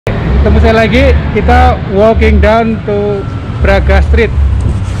Ketemu saya lagi, kita walking down to Braga Street.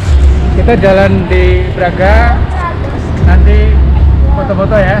 Kita jalan di Braga, nanti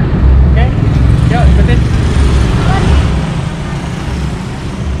foto-foto ya. Oke, yuk ikutin.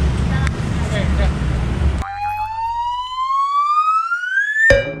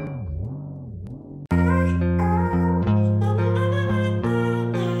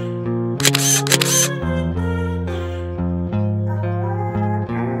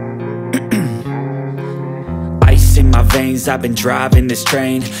 Veins, I've been driving this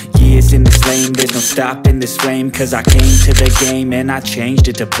train, years in this lane, there's no stopping this flame. Cause I came to the game and I changed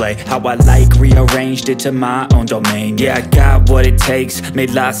it to play how I like, rearranged it to my own domain. Yeah, I got what it takes,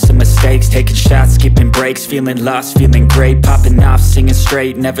 made lots of mistakes, taking shots, skipping breaks, feeling lost, feeling great, popping off, singing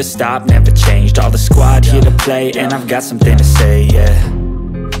straight, never stopped, never changed. All the squad here to play and I've got something to say, yeah.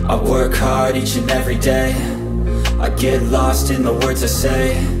 I work hard each and every day, I get lost in the words I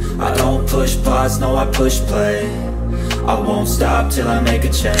say. I don't push pause, no I push play. I won't stop till I make a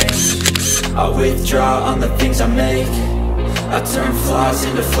change. I withdraw on the things I make. I turn flaws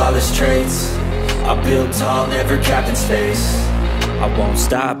into flawless traits. I build tall, never capped in space. I won't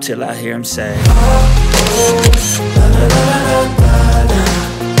stop till I hear him say, oh, oh, la, la, la, la, la, la.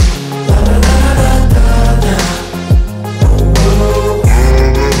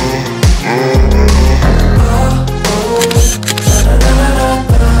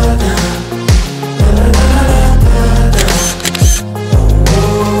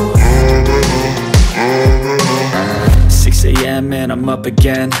 And I'm up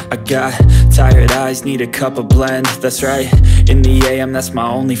again, I got tired eyes, need a cup of blend. That's right, in the AM, that's my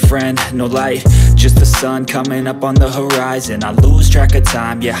only friend. No light, just the sun coming up on the horizon. I lose track of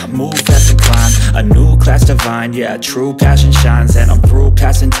time, yeah, I move fast and climb a new class divine, yeah, true passion shines. And I'm through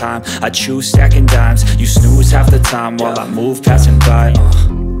passing time, I choose stacking dimes. You snooze half the time while I move passing by.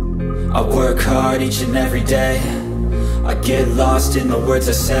 I work hard each and every day, I get lost in the words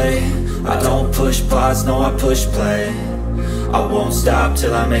I say. I don't push pause, no I push play. I won't stop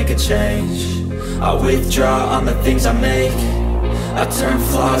till I make a change. I withdraw on the things I make. I turn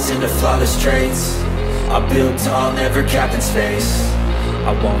flaws into flawless traits. I build tall, never capped in space.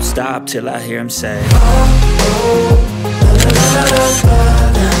 I won't stop till I hear him say, oh, oh, la, la, la,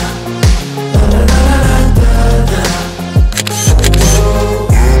 la, la.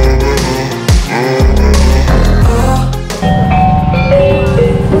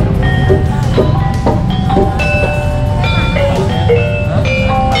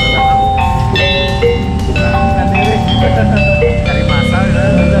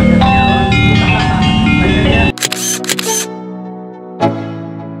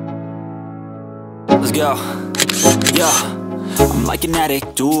 Let's go, yeah. I'm like an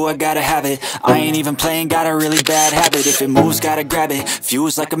addict, do I gotta have it. I ain't even playing, got a really bad habit. If it moves, gotta grab it,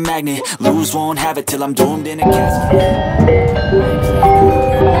 fuse like a magnet. Lose, won't have it till I'm doomed in a casket.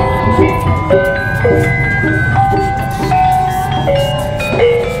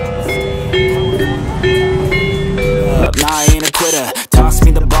 Nah, I ain't a quitter. Toss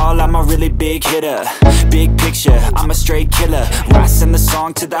me the ball, I'm a really big hitter. Big picture, I'm a straight killer. Rising the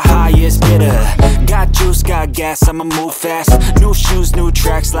song to the highest bidder. Got juice, got gas, I'ma move fast. New shoes, new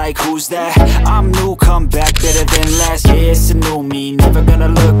tracks, like who's that? I'm new, come back, better than last. Yeah, it's a new me, never gonna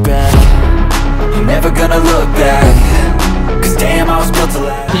look back. Never gonna look back. Cause damn, I was built to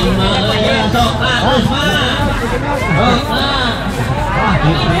last.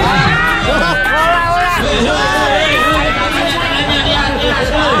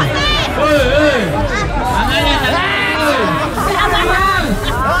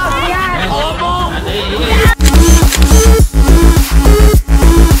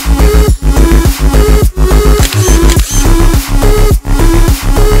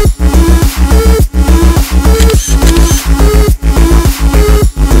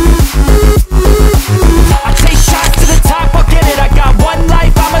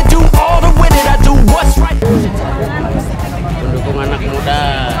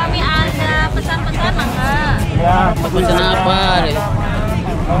 Pesan apa?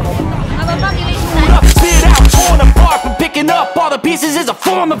 Bapak pilih picking up all the pieces is a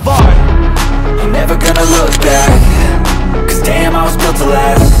form of art. I'm never gonna look back, cause damn, I was built to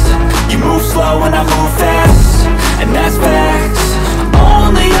last. You move slow and I move fast, and that's facts.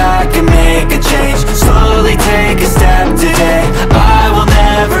 Only I can make a change. Slowly take a step today. I will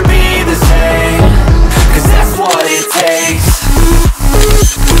never be the same, cause that's what it takes.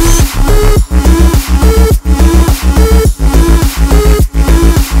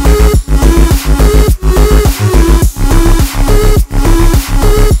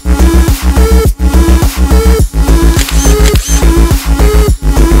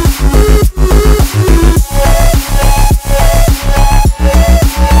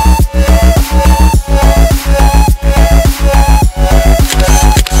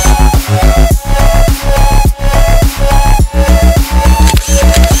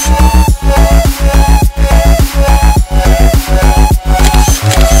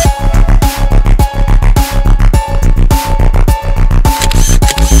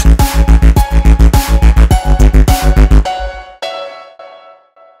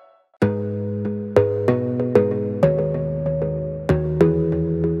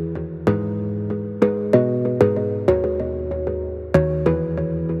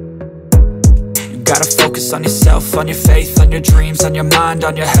 yourself, on your faith, on your dreams, on your mind,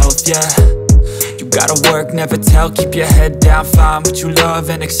 on your health, yeah. You gotta work, never tell, keep your head down, find what you love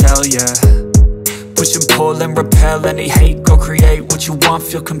and excel, yeah. Push and pull and repel any hate, go create what you want,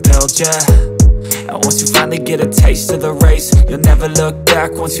 feel compelled, yeah. And once you finally get a taste of the race, you'll never look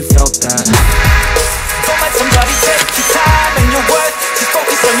back once you felt that. Don't let somebody take your time and your worth, just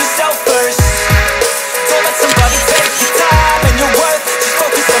focus on yourself first. Don't let somebody take your time and your worth, just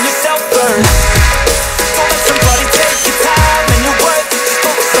focus on yourself first. Don't let somebody take your time and your worth, just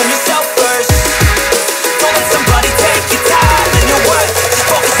focus on yourself first. Don't let somebody take your time and your worth, just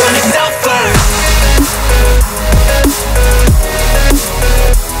focus on yourself first.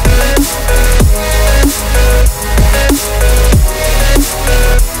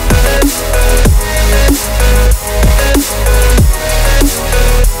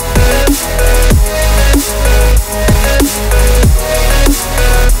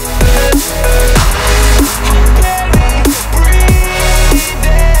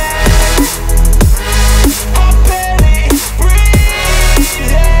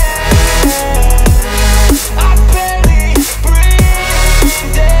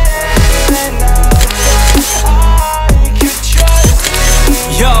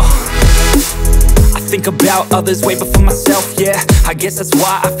 Think about others way before myself, yeah. I guess that's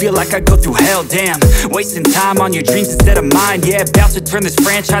why I feel like I go through hell, damn. Wasting time on your dreams instead of mine, yeah. About to turn this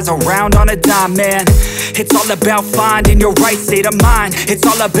franchise around on a dime, man. It's all about finding your right state of mind. It's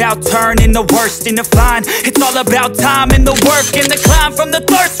all about turning the worst into fine. It's all about time and the work and the climb. From the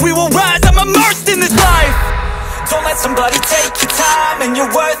thirst we will rise, I'm immersed in this life. Don't let somebody take your time and your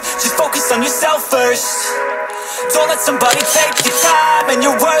worth, just focus on yourself first. Don't let somebody take your time and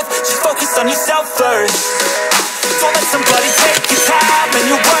your worth, just focus on yourself first. Don't let somebody take your time and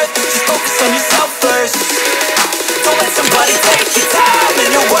your worth, just